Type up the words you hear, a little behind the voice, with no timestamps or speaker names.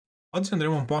Oggi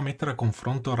andremo un po' a mettere a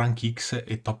confronto RankX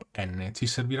e TopN. Ci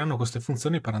serviranno queste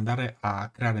funzioni per andare a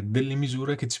creare delle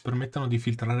misure che ci permettano di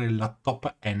filtrare la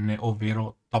top N,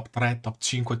 ovvero top 3, top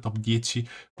 5, top 10.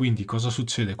 Quindi cosa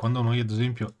succede? Quando noi ad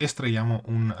esempio estraiamo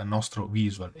un nostro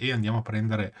visual e andiamo a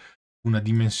prendere una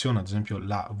dimensione, ad esempio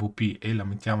la VP, e la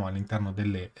mettiamo all'interno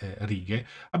delle righe,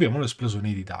 abbiamo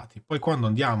l'esplosione di dati. Poi quando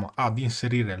andiamo ad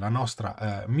inserire la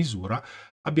nostra misura,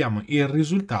 abbiamo il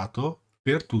risultato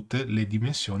per tutte le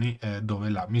dimensioni dove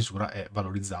la misura è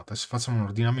valorizzata. Se facciamo un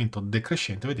ordinamento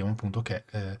decrescente, vediamo appunto che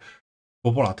è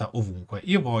popolata ovunque.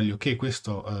 Io voglio che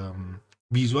questo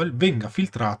visual venga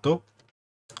filtrato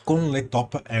con le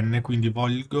top n, quindi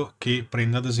voglio che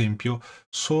prenda ad esempio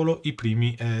solo i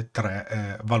primi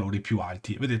tre valori più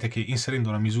alti. Vedete che inserendo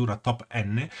la misura top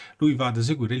n lui va ad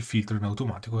eseguire il filtro in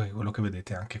automatico, che è quello che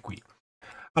vedete anche qui.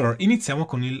 Allora, iniziamo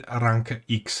con il rank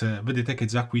X. Vedete che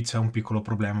già qui c'è un piccolo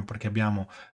problema perché abbiamo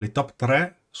le top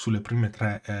 3 sulle prime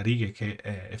tre righe, che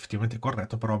è effettivamente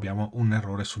corretto, però abbiamo un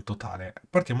errore sul totale.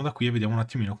 Partiamo da qui e vediamo un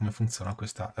attimino come funziona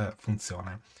questa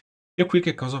funzione. Io qui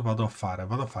che cosa vado a fare?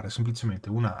 Vado a fare semplicemente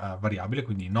una variabile,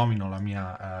 quindi nomino la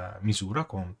mia misura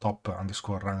con top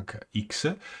underscore rank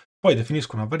X, poi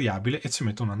definisco una variabile e ci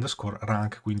metto un underscore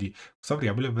rank, quindi questa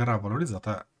variabile verrà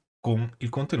valorizzata con il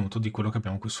contenuto di quello che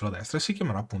abbiamo qui sulla destra e si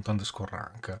chiamerà appunto underscore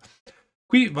rank.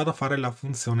 Qui vado a fare la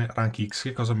funzione rankX.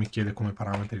 Che cosa mi chiede come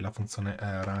parametri la funzione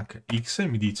rankX?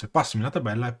 Mi dice passami la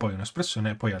tabella e poi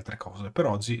un'espressione e poi altre cose. Per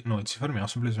oggi noi ci fermiamo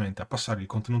semplicemente a passare il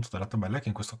contenuto della tabella, che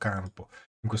in questo campo,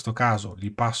 in questo caso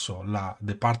gli passo la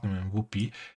department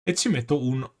VP e ci metto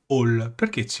un all.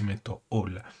 Perché ci metto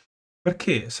all?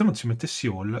 Perché se non ci mettessi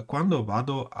all, quando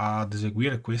vado ad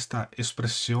eseguire questa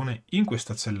espressione in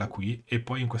questa cella qui, e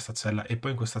poi in questa cella, e poi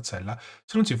in questa cella,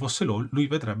 se non ci fosse l'all, lui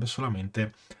vedrebbe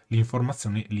solamente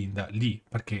l'informazione linda lì,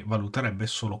 perché valuterebbe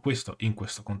solo questo in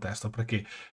questo contesto, perché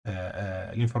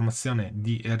l'informazione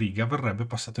di riga verrebbe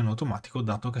passata in automatico,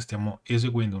 dato che stiamo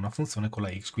eseguendo una funzione con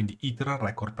la X, quindi itera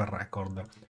record per record.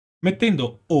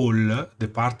 Mettendo all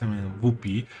department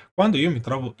VP, quando io mi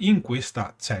trovo in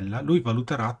questa cella, lui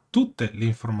valuterà tutte le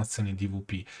informazioni di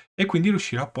VP e quindi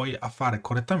riuscirà poi a fare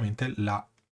correttamente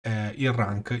il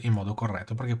rank in modo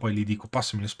corretto, perché poi gli dico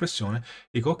passami l'espressione,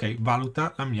 dico ok,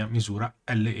 valuta la mia misura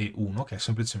LE1, che è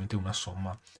semplicemente una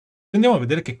somma. Andiamo a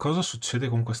vedere che cosa succede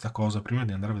con questa cosa. Prima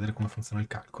di andare a vedere come funziona il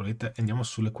calculate, andiamo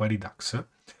sulle query DAX,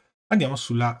 andiamo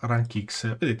sulla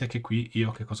RankX. Vedete che qui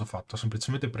io che cosa ho fatto? Ho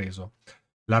semplicemente preso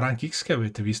la rank X che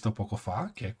avete visto poco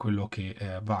fa, che è quello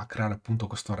che va a creare appunto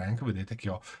questo rank. Vedete che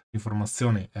ho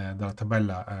l'informazione della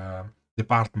tabella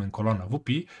department colonna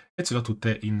VP e ce l'ho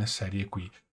tutte in serie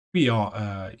qui. Qui ho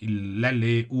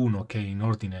l'LE1 che è in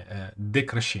ordine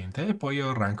decrescente e poi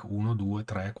ho il rank 1, 2,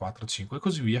 3, 4, 5 e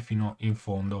così via fino in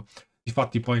fondo.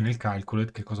 Difatti poi nel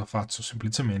calculate che cosa faccio?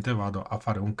 Semplicemente vado a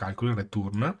fare un calculate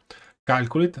return.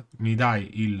 Calculate, mi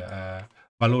dai il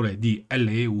valore di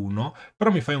LE1,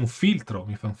 però mi fai un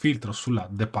filtro sulla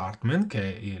department,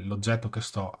 che è l'oggetto che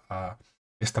sto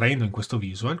estraendo in questo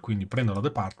visual, quindi prendo la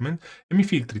department e mi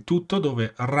filtri tutto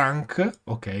dove rank,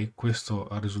 ok, questo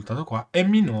risultato qua, è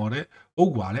minore o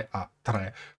uguale a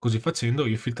 3. Così facendo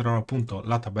io filtrerò appunto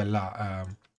la tabella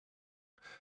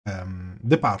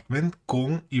department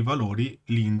con i valori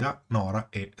Linda, Nora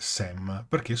e Sam,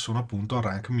 perché sono appunto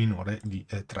rank minore di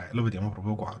 3. Lo vediamo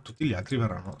proprio qua, tutti gli altri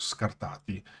verranno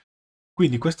scartati.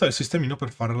 Quindi questo è il sistemino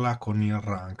per farla con il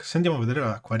rank. Se andiamo a vedere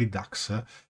la query DAX,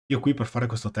 io qui per fare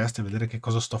questo test e vedere che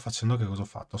cosa sto facendo, che cosa ho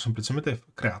fatto, ho semplicemente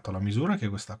creato la misura, che è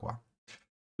questa qua.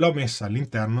 L'ho messa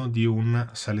all'interno di un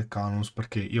select columns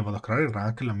perché io vado a creare il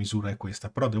rank, la misura è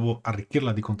questa, però devo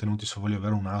arricchirla di contenuti se voglio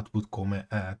avere un output come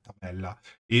tabella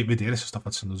e vedere se sto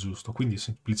facendo giusto. Quindi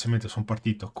semplicemente sono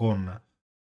partito con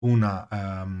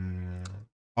una...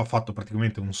 ho fatto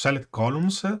praticamente un select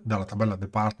columns dalla tabella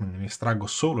department, mi estraggo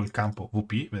solo il campo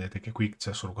VP, vedete che qui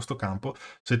c'è solo questo campo.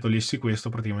 Se togliessi questo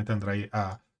praticamente andrei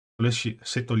a...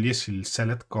 Se togliessi il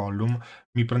select column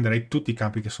mi prenderei tutti i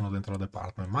campi che sono dentro la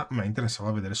department, ma a me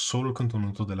interessava vedere solo il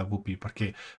contenuto della VP,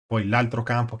 perché poi l'altro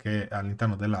campo che è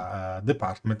all'interno della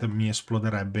department mi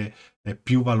esploderebbe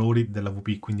più valori della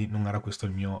VP, quindi non era questo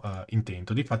il mio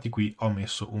intento. Difatti qui ho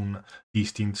messo un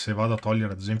distinct. Se vado a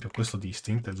togliere ad esempio questo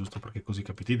distinct, giusto perché così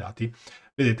capite i dati,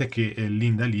 vedete che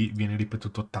l'inda lì viene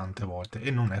ripetuto tante volte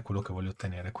e non è quello che voglio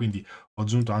ottenere, quindi ho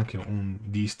aggiunto anche un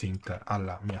distinct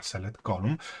alla mia select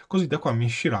column, così da qua mi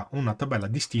uscirà una tabella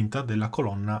distinta della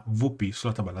colonna VP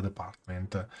sulla tabella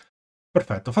department.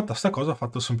 Perfetto, fatta sta cosa ho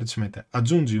fatto semplicemente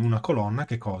aggiungi una colonna,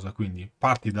 che cosa? Quindi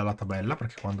parti dalla tabella,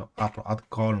 perché quando apro add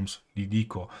columns gli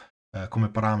dico come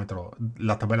parametro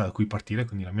la tabella da cui partire,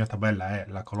 quindi la mia tabella è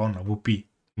la colonna VP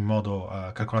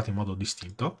calcolati in modo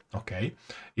distinto, ok? E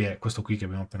è questo qui che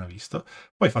abbiamo appena visto.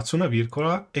 Poi faccio una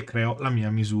virgola e creo la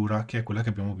mia misura, che è quella che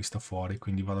abbiamo visto fuori.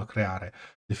 Quindi vado a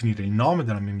definire il nome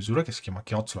della mia misura, che si chiama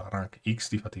chiocciola RankX.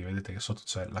 Difatti vedete che sotto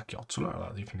c'è la chiocciola,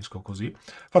 la definisco così.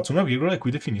 Faccio una virgola e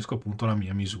qui definisco appunto la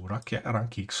mia misura, che è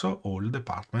RankX All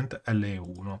Department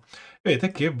LE1.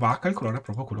 Vedete che va a calcolare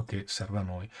proprio quello che serve a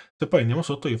noi. Se poi andiamo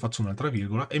sotto io faccio un'altra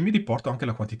virgola e mi riporto anche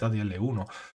la quantità di L1,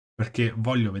 perché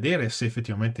voglio vedere se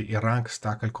effettivamente il rank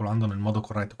sta calcolando nel modo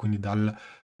corretto, quindi dal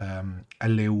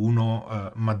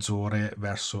L1 maggiore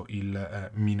verso il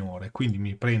minore. Quindi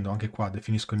mi prendo anche qua,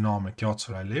 definisco il nome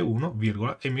chiocciola L1,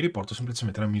 virgola, e mi riporto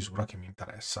semplicemente la misura che mi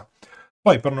interessa.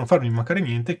 Poi per non farmi mancare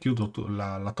niente chiudo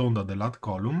la tonda dell'add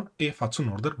column e faccio un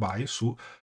order by su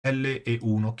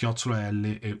LE1, chiocciola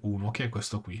LE1, che è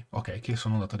questo qui, ok, che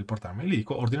sono andato a riportarmi. Gli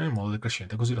dico ordina in modo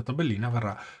decrescente, così la tabellina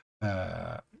verrà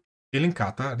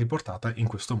elencata, riportata in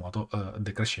questo modo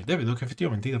decrescente. E vedo che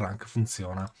effettivamente il rank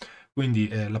funziona. Quindi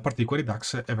la parte di query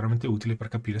DAX è veramente utile per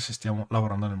capire se stiamo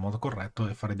lavorando nel modo corretto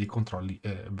e fare dei controlli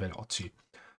veloci.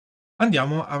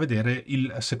 Andiamo a vedere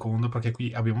il secondo, perché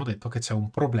qui abbiamo detto che c'è un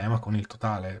problema con il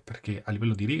totale, perché a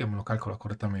livello di riga me lo calcola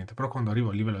correttamente, però quando arrivo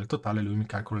al livello del totale lui mi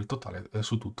calcola il totale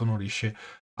su tutto, non riesce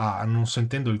non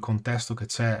sentendo il contesto che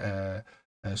c'è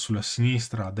sulla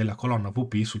sinistra della colonna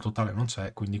VP, sul totale non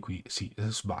c'è, quindi qui si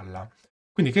sballa.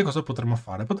 Quindi che cosa potremmo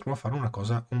fare? Potremmo fare una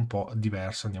cosa un po'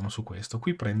 diversa, andiamo su questo.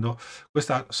 Qui prendo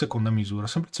questa seconda misura,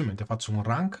 semplicemente faccio un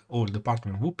rank all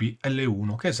department VP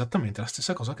L1, che è esattamente la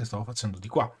stessa cosa che stavo facendo di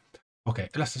qua.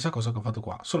 Ok, è la stessa cosa che ho fatto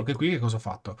qua, solo che qui che cosa ho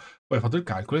fatto? Poi ho fatto il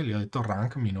calcolo e gli ho detto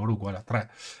rank minore o uguale a 3.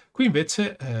 Qui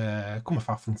invece come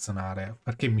fa a funzionare?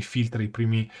 Perché mi filtra i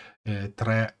primi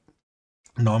 3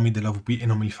 nomi della VP e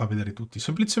non me li fa vedere tutti?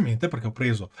 Semplicemente perché ho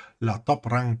preso la top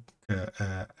rank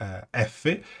F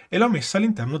e l'ho messa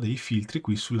all'interno dei filtri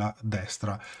qui sulla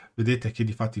destra. Vedete che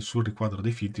difatti sul riquadro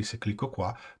dei filtri, se clicco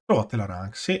qua, trovate la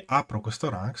rank. Se apro questo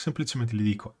rank, semplicemente gli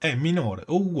dico è minore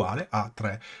o uguale a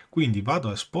 3. Quindi vado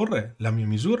a esporre la mia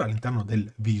misura all'interno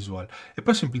del visual e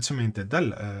poi semplicemente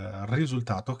dal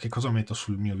risultato che cosa metto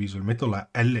sul mio visual? Metto la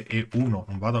LE1,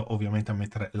 non vado ovviamente a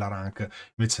mettere la rank,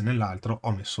 invece nell'altro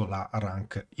ho messo la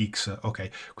rank X,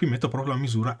 ok? Qui metto proprio la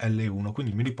misura L1,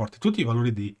 quindi mi riporti tutti i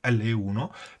valori di L1,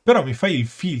 però mi fai il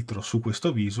filtro su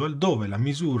questo visual dove la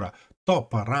misura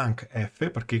top rank F,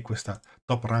 perché questa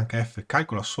top rank F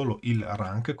calcola solo il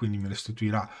rank, quindi mi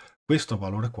restituirà questo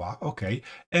valore qua,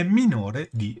 ok, è minore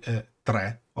di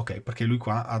 3, ok, perché lui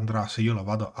qua andrà, se io la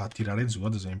vado a tirare giù,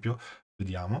 ad esempio,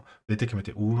 vediamo, vedete che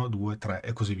mette 1, 2, 3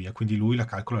 e così via, quindi lui la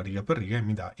calcola riga per riga e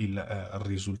mi dà il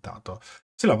risultato.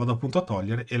 Se la vado appunto a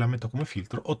togliere e la metto come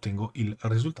filtro, ottengo il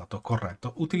risultato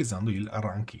corretto utilizzando il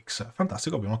rank X.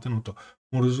 Fantastico, abbiamo ottenuto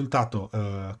un risultato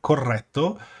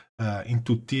corretto in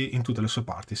tutte le sue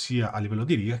parti, sia a livello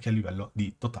di riga che a livello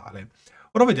di totale.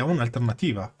 Ora vediamo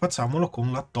un'alternativa, facciamolo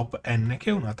con la TopN, che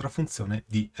è un'altra funzione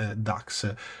di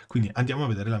DAX. Quindi andiamo a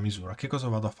vedere la misura. Che cosa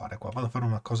vado a fare qua? Vado a fare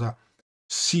una cosa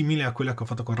simile a quella che ho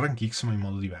fatto con RankX, ma in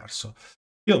modo diverso.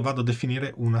 Io vado a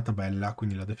definire una tabella,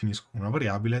 quindi la definisco come una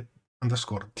variabile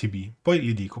underscore tb. Poi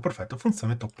gli dico, perfetto,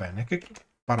 funzione TopN, che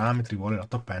parametri vuole la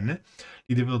TopN?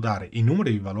 Gli devo dare i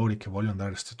numeri e i valori che voglio andare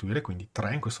a restituire, quindi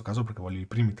 3 in questo caso perché voglio i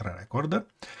primi 3 record.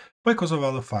 Poi cosa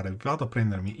vado a fare? Vado a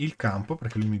prendermi il campo,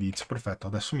 perché lui mi dice, perfetto,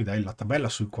 adesso mi dai la tabella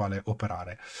sul quale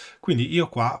operare. Quindi io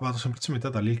qua vado semplicemente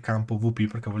a dargli il campo VP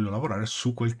perché voglio lavorare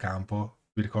su quel campo.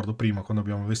 Vi ricordo prima, quando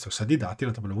abbiamo visto il set di dati,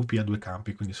 la tabella VP ha 2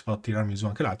 campi, quindi se vado a tirarmi su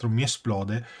anche l'altro, mi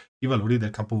esplode i valori del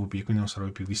campo VP, quindi non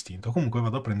sarebbe più distinto. Comunque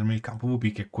vado a prendermi il campo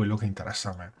VP, che è quello che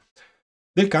interessa a me.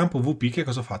 Del campo VP che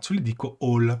cosa faccio? Gli dico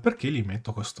all. Perché gli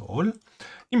metto questo all?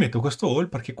 Gli metto questo all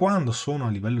perché quando sono a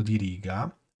livello di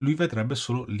riga, lui vedrebbe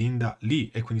solo l'inda lì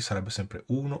e quindi sarebbe sempre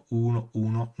 1, 1,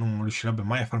 1, non riuscirebbe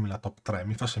mai a farmi la top 3,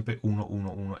 mi fa sempre 1,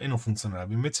 1, 1 e non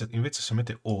funzionerebbe. Invece se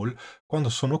mette all, quando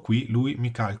sono qui, lui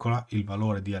mi calcola il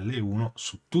valore di L1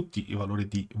 su tutti i valori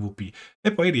di VP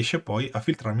e poi riesce poi a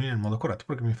filtrarmi nel modo corretto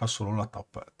perché mi fa solo la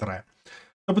top 3.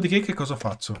 Dopodiché che cosa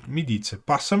faccio? Mi dice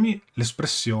passami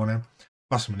l'espressione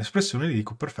e gli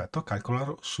dico perfetto,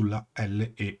 calcolalo sulla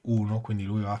LE1, quindi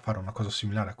lui va a fare una cosa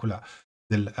similare a quella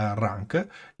del rank,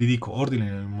 gli dico ordine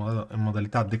in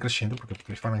modalità decrescente perché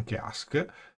potrei fare anche ask,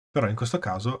 però in questo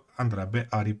caso andrebbe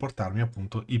a riportarmi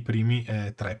appunto i primi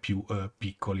 3 più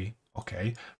piccoli,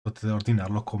 ok? Potete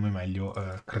ordinarlo come meglio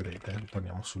credete,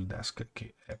 ritorniamo sul desk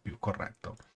che è più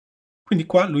corretto. Quindi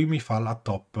qua lui mi fa la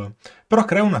top, però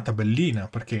crea una tabellina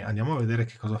perché andiamo a vedere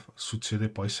che cosa succede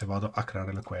poi se vado a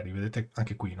creare la query. Vedete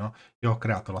anche qui, no? Io ho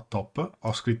creato la top,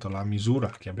 ho scritto la misura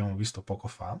che abbiamo visto poco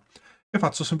fa e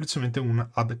faccio semplicemente un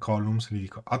add columns, gli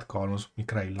dico add columns, mi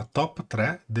crei la top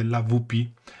 3 della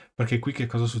VP, perché qui che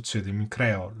cosa succede? Mi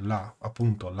creo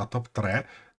appunto la top 3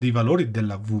 dei valori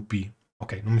della VP.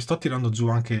 Ok, non mi sto tirando giù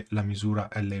anche la misura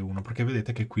L1, perché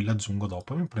vedete che qui l'aggiungo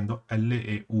dopo, mi prendo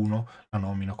LE1, la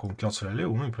nomino con chiocciola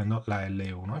L1, mi prendo la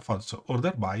L1 e faccio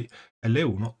order by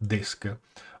L1 desk.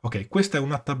 Ok, questa è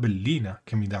una tabellina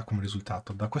che mi dà come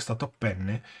risultato. Da questa top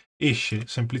n esce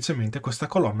semplicemente questa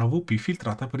colonna VP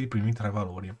filtrata per i primi 3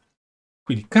 valori.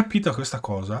 Quindi, capita questa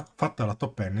cosa, fatta la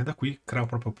top n, da qui creo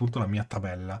proprio appunto la mia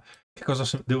tabella. Che cosa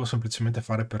devo semplicemente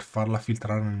fare per farla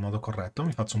filtrare nel modo corretto?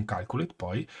 Mi faccio un calculate,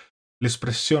 poi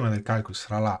l'espressione del calcolo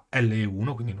sarà la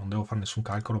LE1, quindi non devo fare nessun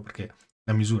calcolo perché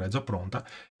la misura è già pronta,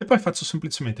 e poi faccio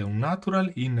semplicemente un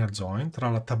NaturalInnerJoin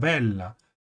tra la tabella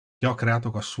che ho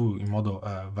creato qua su in modo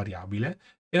variabile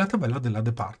e la tabella della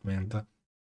department.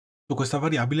 Su questa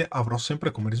variabile avrò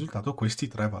sempre come risultato questi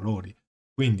 3 valori.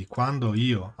 Quindi quando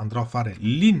io andrò a fare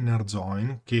l'inner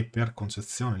join, che per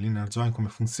concezione l'inner join come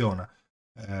funziona?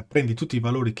 Prendi tutti i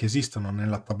valori che esistono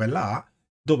nella tabella A,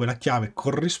 dove la chiave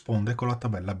corrisponde con la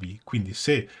tabella B. Quindi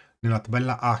se nella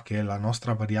tabella A, che è la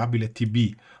nostra variabile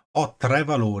TB, ho 3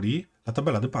 valori, la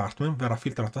tabella department verrà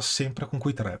filtrata sempre con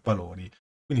quei 3 valori.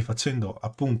 Quindi facendo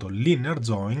appunto l'inner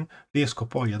join riesco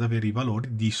poi ad avere i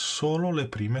valori di solo i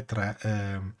primi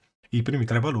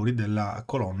 3 valori della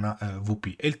colonna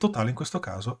VP, e il totale in questo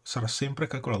caso sarà sempre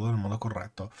calcolato nel modo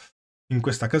corretto. In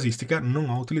questa casistica non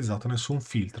ho utilizzato nessun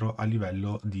filtro a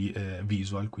livello di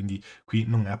visual, quindi qui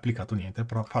non è applicato niente,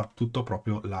 però fa tutto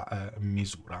proprio la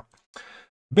misura.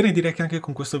 Bene, direi che anche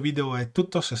con questo video è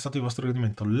tutto. Se è stato di vostro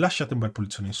gradimento lasciate un bel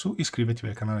pollicione in su, iscrivetevi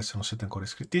al canale se non siete ancora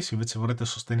iscritti. Se invece volete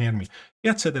sostenermi e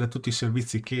accedere a tutti i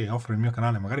servizi che offre il mio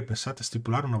canale, magari pensate a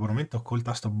stipulare un abbonamento col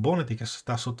tasto abbonati che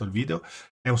sta sotto il video,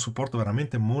 è un supporto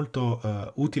veramente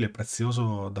molto utile e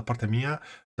prezioso da parte mia,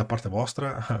 da parte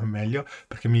vostra, meglio,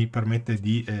 perché mi permette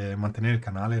di mantenere il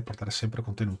canale e portare sempre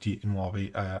contenuti nuovi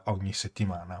ogni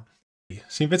settimana.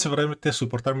 Se invece vorrete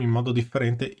supportarmi in modo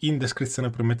differente, in descrizione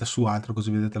premete su altro, così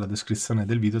vedete la descrizione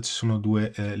del video, ci sono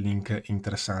due link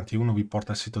interessanti. Uno vi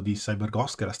porta al sito di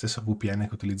CyberGhost, che è la stessa VPN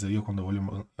che utilizzo io quando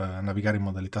voglio navigare in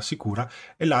modalità sicura,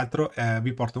 e l'altro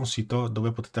vi porta a un sito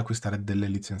dove potete acquistare delle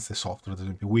licenze software, ad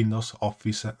esempio Windows,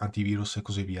 Office, antivirus e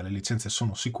così via. Le licenze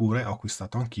sono sicure, ho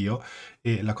acquistato anch'io,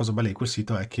 e la cosa bella di quel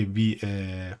sito è che vi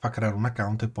fa creare un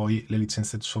account e poi le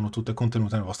licenze sono tutte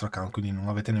contenute nel vostro account, quindi non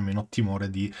avete nemmeno timore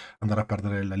di andare a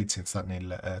perdere la licenza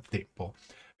nel tempo.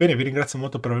 Bene, vi ringrazio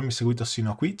molto per avermi seguito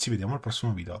sino a qui, ci vediamo al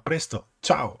prossimo video. A presto,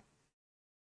 ciao!